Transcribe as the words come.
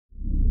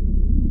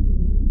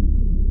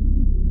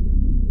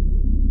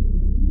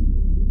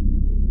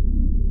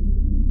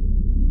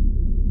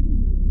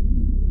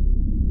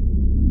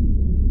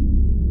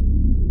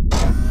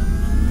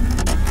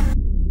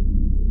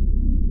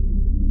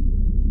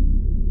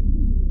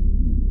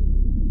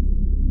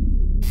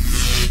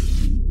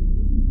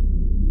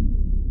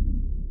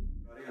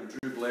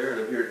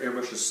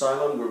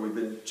Asylum, where we've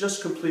been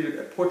just completed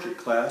a portrait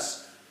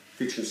class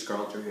featuring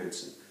Scarlett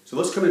Johansson. So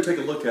let's come and take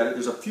a look at it.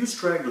 There's a few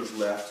stragglers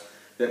left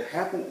that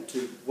happen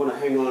to want to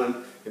hang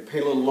on and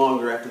paint a little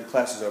longer after the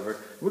class is over.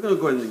 We're going to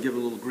go ahead and give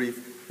them a little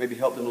grief, maybe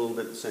help them a little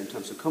bit at the same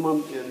time. So come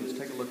on in, let's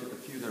take a look at the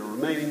few that are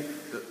remaining,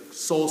 the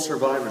sole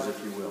survivors, if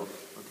you will.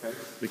 Okay?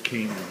 The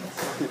king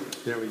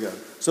ones. There we go.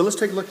 So let's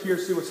take a look here,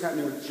 see what's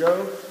happening with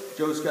Jo.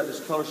 Jo's got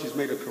this color. She's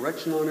made a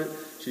correction on it.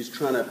 She's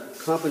trying to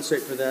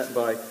compensate for that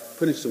by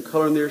putting some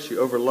color in there. She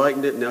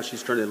over-lightened it. Now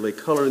she's trying to lay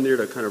color in there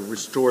to kind of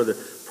restore the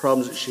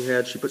problems that she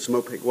had. She put some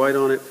opaque white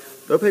on it.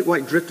 The opaque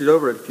white drifted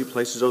over at a few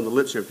places on the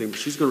lips and everything, but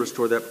she's going to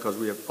restore that because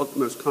we have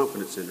utmost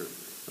confidence in her.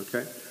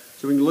 Okay?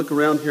 So we can look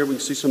around here. We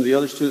can see some of the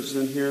other students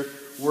in here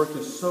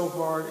working so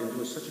hard and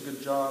doing such a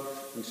good job.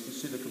 You can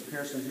see the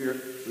comparison here.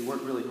 We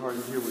worked really hard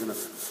in here.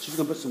 She's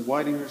going to put some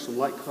white in here, some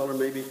light color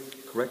maybe,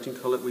 correcting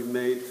color that we've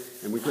made,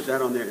 and we put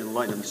that on there and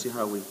lighten it. You see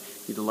how we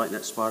need to lighten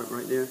that spot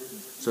right there?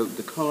 So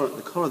the color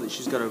that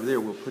she's got over there,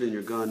 we'll put in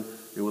your gun,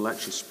 and we'll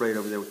actually spray it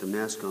over there with the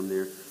mask on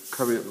there,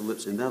 covering up the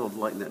lips, and that'll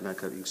lighten that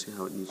back up. You can see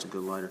how it needs to go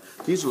lighter.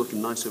 These are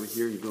looking nice over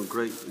here. You're doing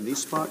great in these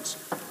spots,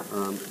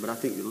 but I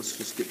think let's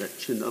just get that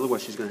chin.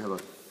 Otherwise, she's going to have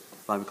a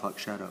 5 o'clock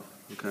shadow.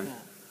 Okay,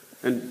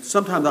 and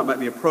sometimes that might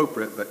be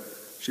appropriate, but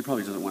she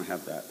probably doesn't want to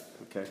have that.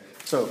 Okay,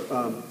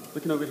 so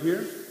looking over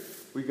here,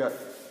 we got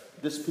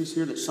this piece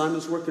here that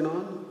Simon's working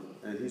on,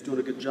 and he's doing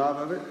a good job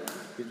of it.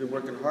 He's been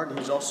working hard, and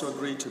he's also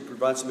agreed to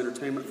provide some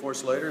entertainment for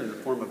us later in the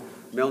form of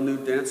male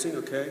nude dancing,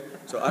 okay?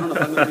 So I don't know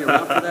if I'm going to be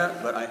around for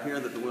that, but I hear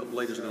that the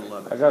ladies are going to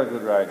love it. I got a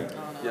good writing.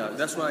 Yeah,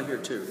 that's what I hear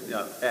too.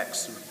 Yeah,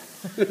 X.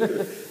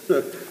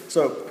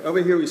 So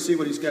over here we see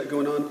what he's got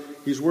going on.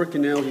 He's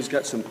working now. He's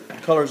got some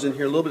colors in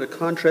here, a little bit of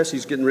contrast.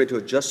 He's getting ready to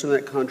adjust some of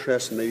that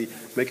contrast and maybe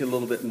make it a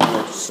little bit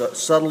more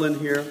subtle in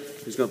here.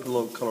 He's going to put a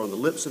little color on the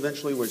lips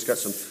eventually where he's got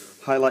some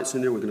highlights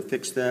in there. We're going to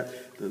fix that.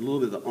 A little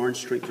bit of the orange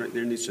strength right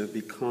there needs to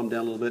be calmed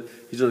down a little bit.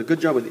 He's done a good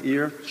job with the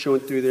ear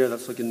showing through there.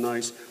 That's looking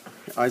nice.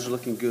 Eyes are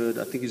looking good.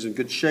 I think he's in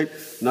good shape.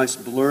 Nice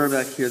blur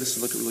back here. This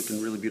is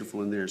looking really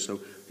beautiful in there. So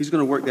he's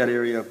going to work that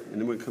area,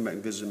 and then we'll come back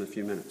and visit him in a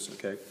few minutes,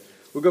 okay?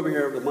 We'll go over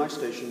here to my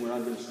station where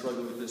I've been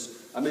struggling with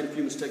this. I made a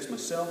few mistakes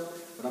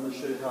myself, but I'm going to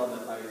show you how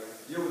that I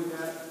deal with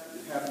that.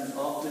 It happens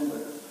often,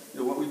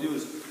 but what we do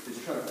is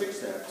try to fix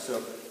that.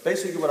 So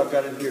basically what I've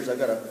got in here is I've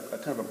got a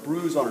kind of a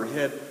bruise on her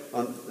head,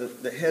 on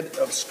the head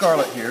of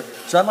Scarlett here.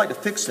 So I'd like to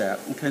fix that.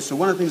 Okay, so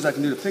one of the things I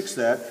can do to fix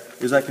that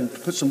is I can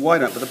put some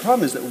white on it. But the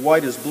problem is that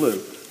white is blue.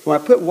 When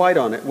I put white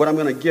on it, what I'm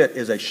going to get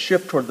is a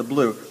shift toward the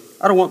blue.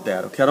 I don't want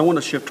that, okay? I don't want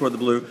to shift toward the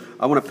blue.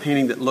 I want a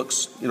painting that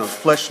looks,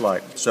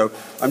 flesh-like. So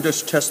I'm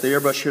just testing the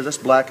airbrush here. That's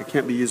black. I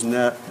can't be using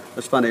that.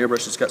 Let's find an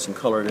airbrush that's got some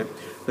color in it.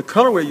 The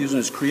color we're using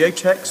is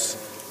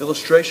Createx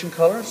Illustration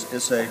Colors.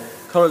 It's a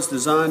color that's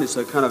designed. It's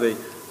a kind of a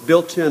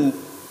built-in,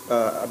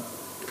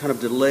 kind of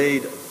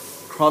delayed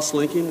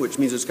cross-linking, which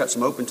means it's got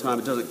some open time.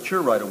 It doesn't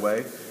cure right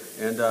away.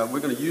 And we're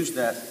going to use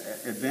that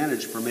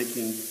advantage for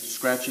making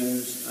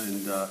scratchings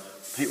and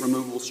paint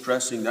removal,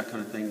 stressing, that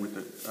kind of thing with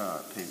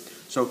the paint.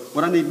 So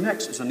what I need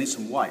next is I need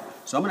some white.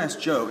 So I'm going to ask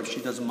Jo if she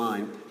doesn't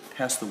mind,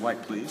 pass the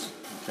white, please.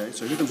 Okay,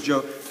 so here comes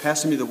Jo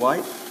passing me the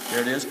white.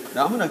 There it is.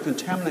 Now I'm going to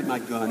contaminate my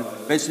gun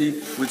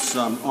basically with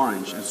some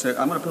orange. And so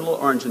I'm going to put a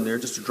little orange in there,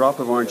 just a drop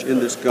of orange in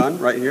this gun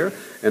right here.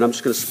 And I'm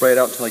just going to spray it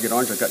out until I get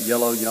orange. I've got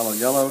yellow, yellow,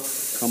 yellow.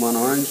 Come on,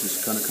 orange.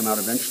 It's going to come out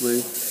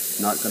eventually.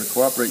 Not going to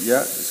cooperate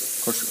yet,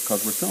 of course,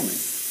 because we're filming.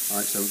 All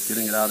right, so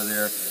getting it out of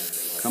there.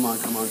 Come on,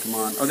 come on, come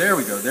on. Oh, there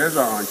we go. There's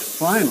our orange.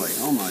 Finally.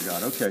 Oh, my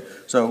God. Okay.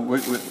 So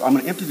I'm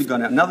going to empty the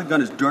gun out. Now the gun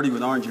is dirty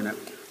with orange in it.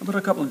 I'll put a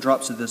couple of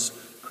drops of this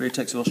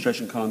Createx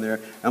Illustration color in there.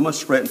 I'm going to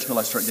spray it until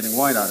I start getting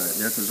white out of it.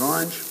 There goes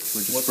orange.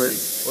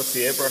 What's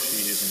the airbrush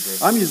you're using,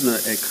 Drew? I'm using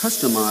a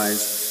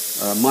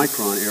customized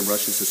Micron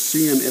airbrush. It's a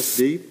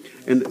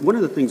CMSD. And one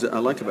of the things that I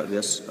like about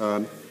this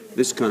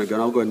kind of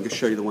gun, I'll go ahead and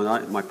show you the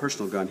one, my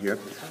personal gun here.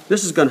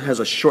 This gun has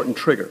a shortened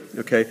trigger,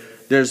 okay?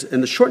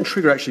 And the shortened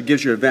trigger actually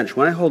gives you an advantage.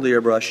 When I hold the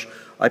airbrush,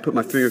 I put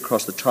my finger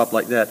across the top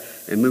like that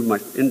and move my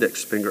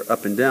index finger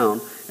up and down,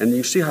 and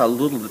you see how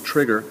little the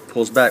trigger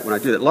pulls back when I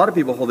do that. A lot of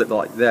people hold it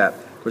like that.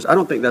 Of course, I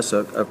don't think that's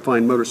a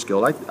fine motor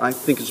skill. I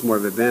think it's more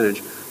of an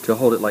advantage to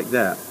hold it like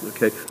that,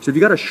 okay? So if you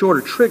got a shorter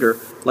trigger,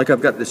 like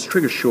I've got this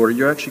trigger shorter,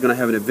 you're actually going to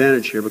have an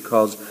advantage here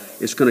because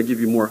it's going to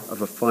give you more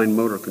of a fine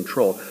motor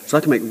control. So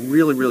I can make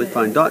really, really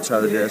fine dots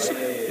out of this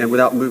and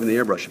without moving the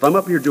airbrush. If I'm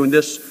up here doing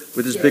this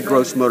with this big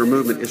gross motor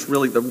movement, it's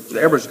really, the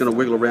airbrush is going to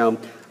wiggle around.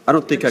 I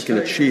don't think I can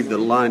achieve the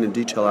line and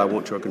detail I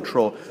want to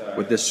control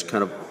with this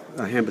kind of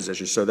hand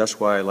position. So that's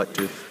why I like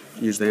to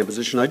use the hand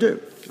position I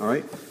do. All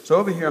right. So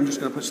over here, I'm just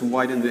going to put some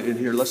white in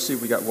here. Let's see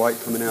if we got white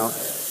coming out.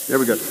 There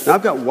we go. Now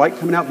I've got white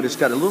coming out, but it's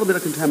got a little bit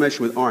of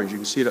contamination with orange. You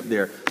can see it up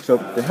there. So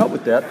to help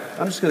with that,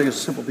 I'm just going to get a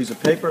simple piece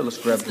of paper. Let's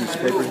grab a piece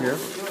of paper here,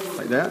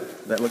 like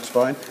that. That looks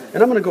fine.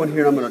 And I'm going to go in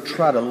here and I'm going to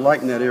try to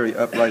lighten that area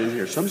up right in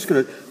here. So I'm just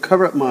going to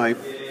cover up my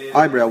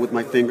eyebrow with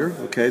my finger.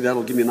 Okay,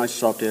 that'll give me a nice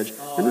soft edge.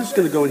 And I'm just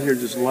going to go in here and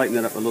just lighten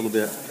that up a little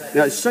bit.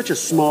 Now it's such a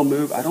small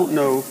move. I don't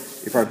know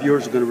if our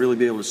viewers are going to really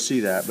be able to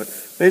see that. But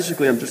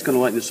basically, I'm just going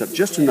to lighten this up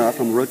just enough.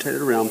 I'm going to rotate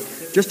it around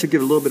just to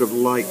give a little bit of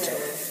light,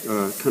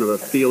 kind of a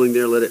feeling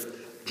there. Let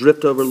it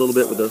drift over a little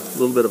bit with a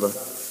little bit of a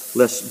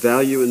less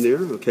value in there.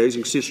 Okay, as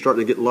you can see, it's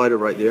starting to get lighter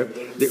right there.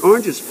 The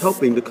orange is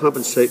helping to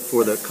compensate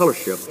for the color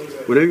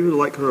shift. Whenever you have a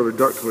light color or a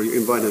dark color, you're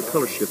inviting a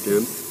color shift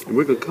in, and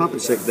we're going to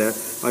compensate that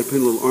by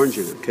putting a little orange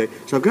in it. Okay,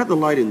 so I've got the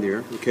light in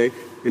there. Okay,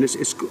 and it's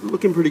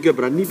looking pretty good,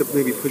 but I need to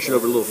maybe push it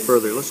over a little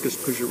further. Let's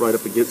just push it right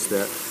up against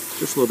that,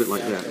 just a little bit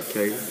like that.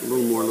 Okay, a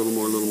little more, a little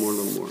more, a little more, a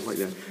little more, like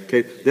that.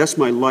 Okay, that's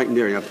my lightened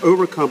area. I've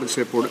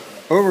overcompensated for it,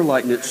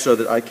 over-lightened it so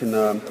that I can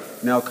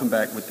now come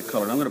back with the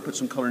color. And I'm going to put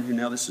some color in here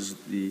now. This is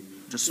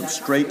just some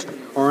straight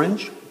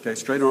orange. Okay,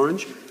 straight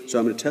orange. So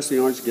I'm going to test the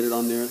orange, get it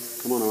on there.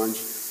 Come on, orange.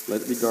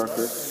 Let it be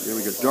darker. There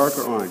we go,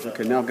 darker orange.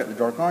 Okay, now I've got the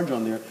dark orange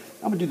on there.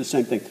 I'm going to do the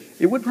same thing.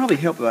 It would probably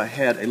help if I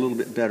had a little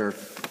bit better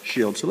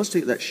shield. So let's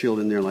take that shield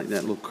in there like that,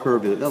 a little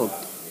curve in it. That'll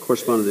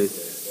correspond to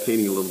the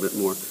painting a little bit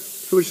more.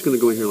 So we're just going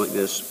to go in here like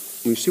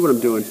this. And you see what I'm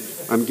doing?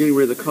 I'm getting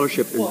rid of the color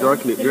shift and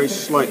darkening it very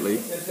slightly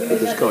with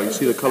this color. You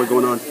see the color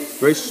going on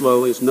very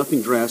slowly. It's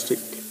nothing drastic.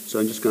 So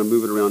I'm just going to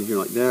move it around here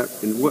like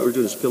that. And what we're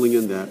doing is filling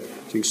in that.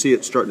 So you can see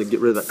it's starting to get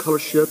rid of that color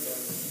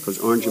shift because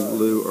orange and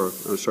blue, or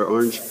I'm sorry,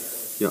 orange,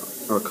 yeah,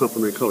 are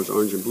complementary colors.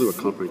 Orange and blue are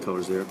complementary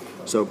colors there.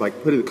 So by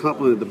putting the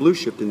complement of the blue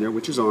shift in there,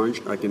 which is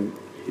orange, I can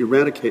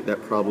eradicate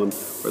that problem,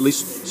 or at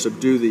least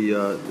subdue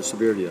the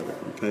severity of it.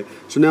 Okay.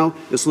 So now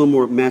it's a little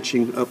more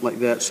matching up like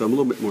that. So I'm a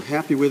little bit more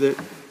happy with it,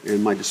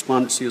 and my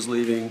despondency is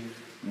leaving.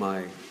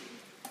 My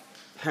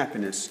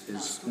happiness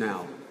is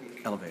now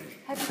elevated.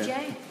 Happy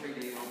Jay.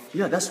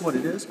 Yeah, that's what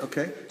it is.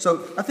 Okay.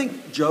 So I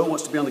think Joe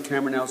wants to be on the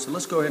camera now, so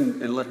let's go ahead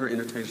and let her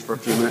entertain us for a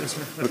few minutes.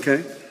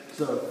 Okay.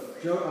 So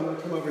Joe, I'm going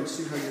to come over and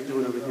see how you're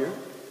doing over here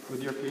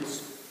with your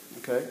piece.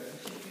 Okay.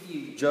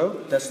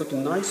 Joe, that's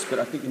looking nice, but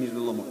I think you need a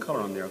little more color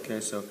on there. Okay.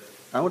 So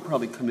I would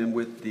probably come in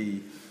with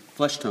the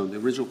flesh tone, the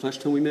original flesh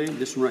tone we made.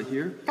 This one right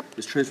here,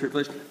 this transparent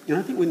flesh. And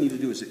I think what we need to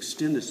do is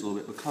extend this a little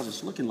bit because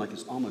it's looking like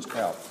it's almost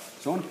out.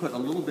 So I want to put a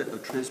little bit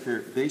of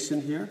transparent base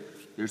in here.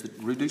 There's the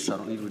reducer. I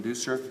don't need a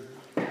reducer.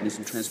 I need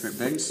some transparent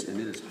base, and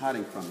it is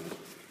hiding from me.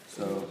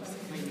 So,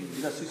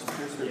 you guys see some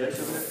transparent base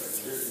over there?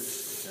 There it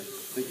is. Okay.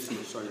 I think you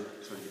see, sorry to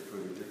get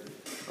through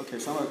there. Okay,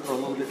 so I'm going to throw a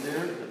little bit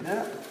there, like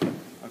that.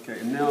 Okay,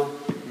 and now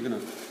we're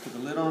going to put the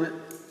lid on it,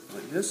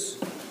 like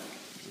this.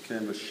 Okay,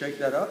 I'm going to shake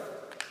that up.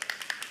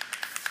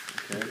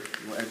 Okay,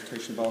 a little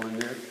agitation ball in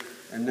there.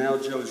 And now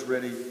Joe is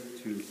ready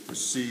to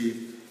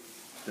receive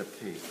the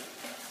paint.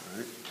 All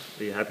right.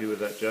 Are you happy with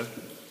that, Joe?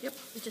 Yep,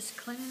 we're just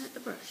cleaning at the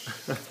brush.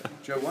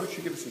 Joe, why don't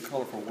you give us some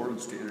colorful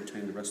words to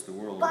entertain the rest of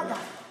the world? Bugger.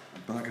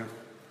 Bugger.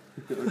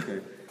 Okay.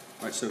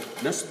 All right, so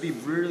let's be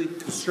really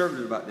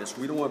conservative about this.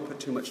 We don't want to put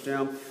too much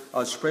down.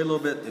 Spray a little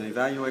bit and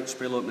evaluate,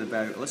 spray a little bit and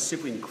evaluate. Let's see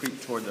if we can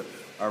creep toward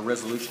our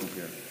resolution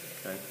here.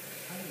 Okay.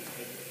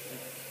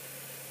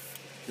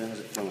 How's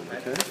it going?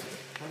 Okay.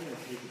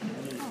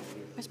 Oh,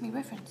 where's my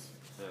reference?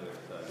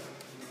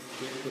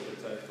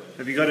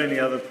 Have you got any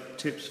other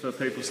tips for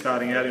people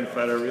starting out in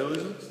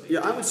photorealism? Yeah,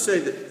 I would say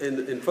that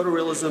in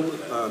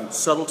photorealism,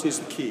 subtlety is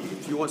the key.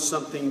 If you want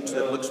something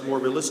that looks more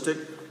realistic,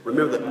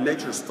 remember that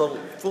nature is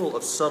full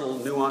of subtle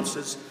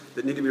nuances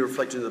that need to be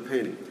reflected in the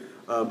painting.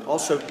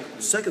 Also,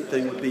 the second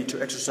thing would be to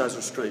exercise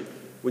restraint.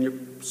 When you're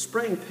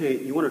spraying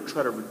paint, you want to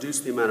try to reduce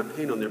the amount of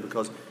paint on there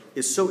because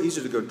it's so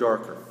easy to go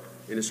darker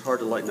and it's hard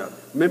to lighten up.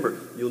 Remember,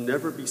 you'll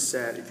never be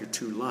sad if you're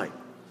too light,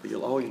 but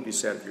you'll always be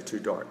sad if you're too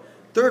dark.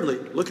 Thirdly,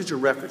 look at your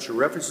reference. Your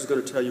reference is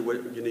going to tell you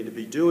what you need to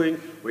be doing,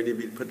 where you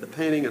need to be put the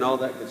painting, and all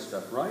that good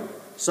stuff, right?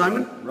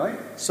 Simon, right?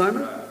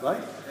 Simon,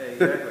 right?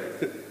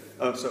 Exactly.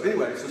 So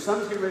anyway, so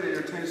Simon's getting ready to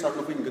entertain us. I don't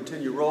know if we can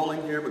continue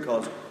rolling here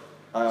because...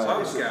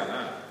 Simon's going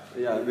home.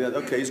 Yeah,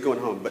 okay, he's going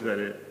home. But Is that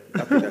it? I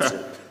think that's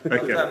it.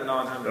 Okay. About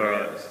 900 All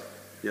right. hours.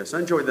 Yes, I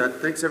enjoyed that.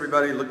 Thanks,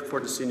 everybody. Looking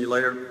forward to seeing you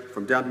later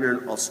from down here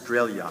in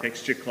Australia.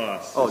 Texture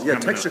class. Oh, is yeah,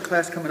 coming texture up.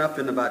 class coming up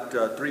in about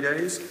 3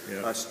 days.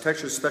 Yeah.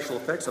 Texture special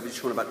effects. I'll be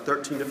showing about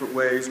 13 different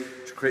ways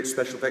to create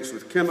special effects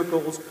with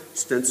chemicals,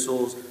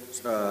 stencils,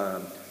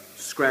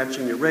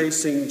 scratching,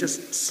 erasing,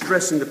 just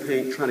stressing the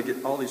paint, trying to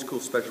get all these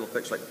cool special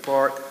effects like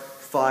bark,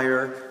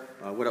 fire.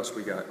 What else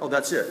we got? Oh,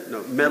 that's it.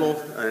 No, metal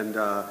and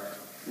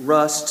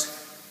rust.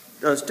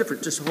 It's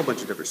different, just a whole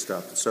bunch of different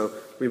stuff. So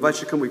we invite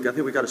you to come. I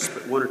think we got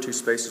 1 or 2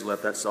 spaces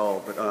left. That's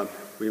all. But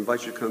we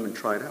invite you to come and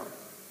try it out.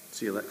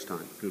 See you next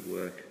time. Good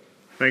work.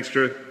 Thanks,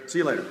 Drew. See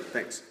you later.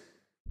 Thanks.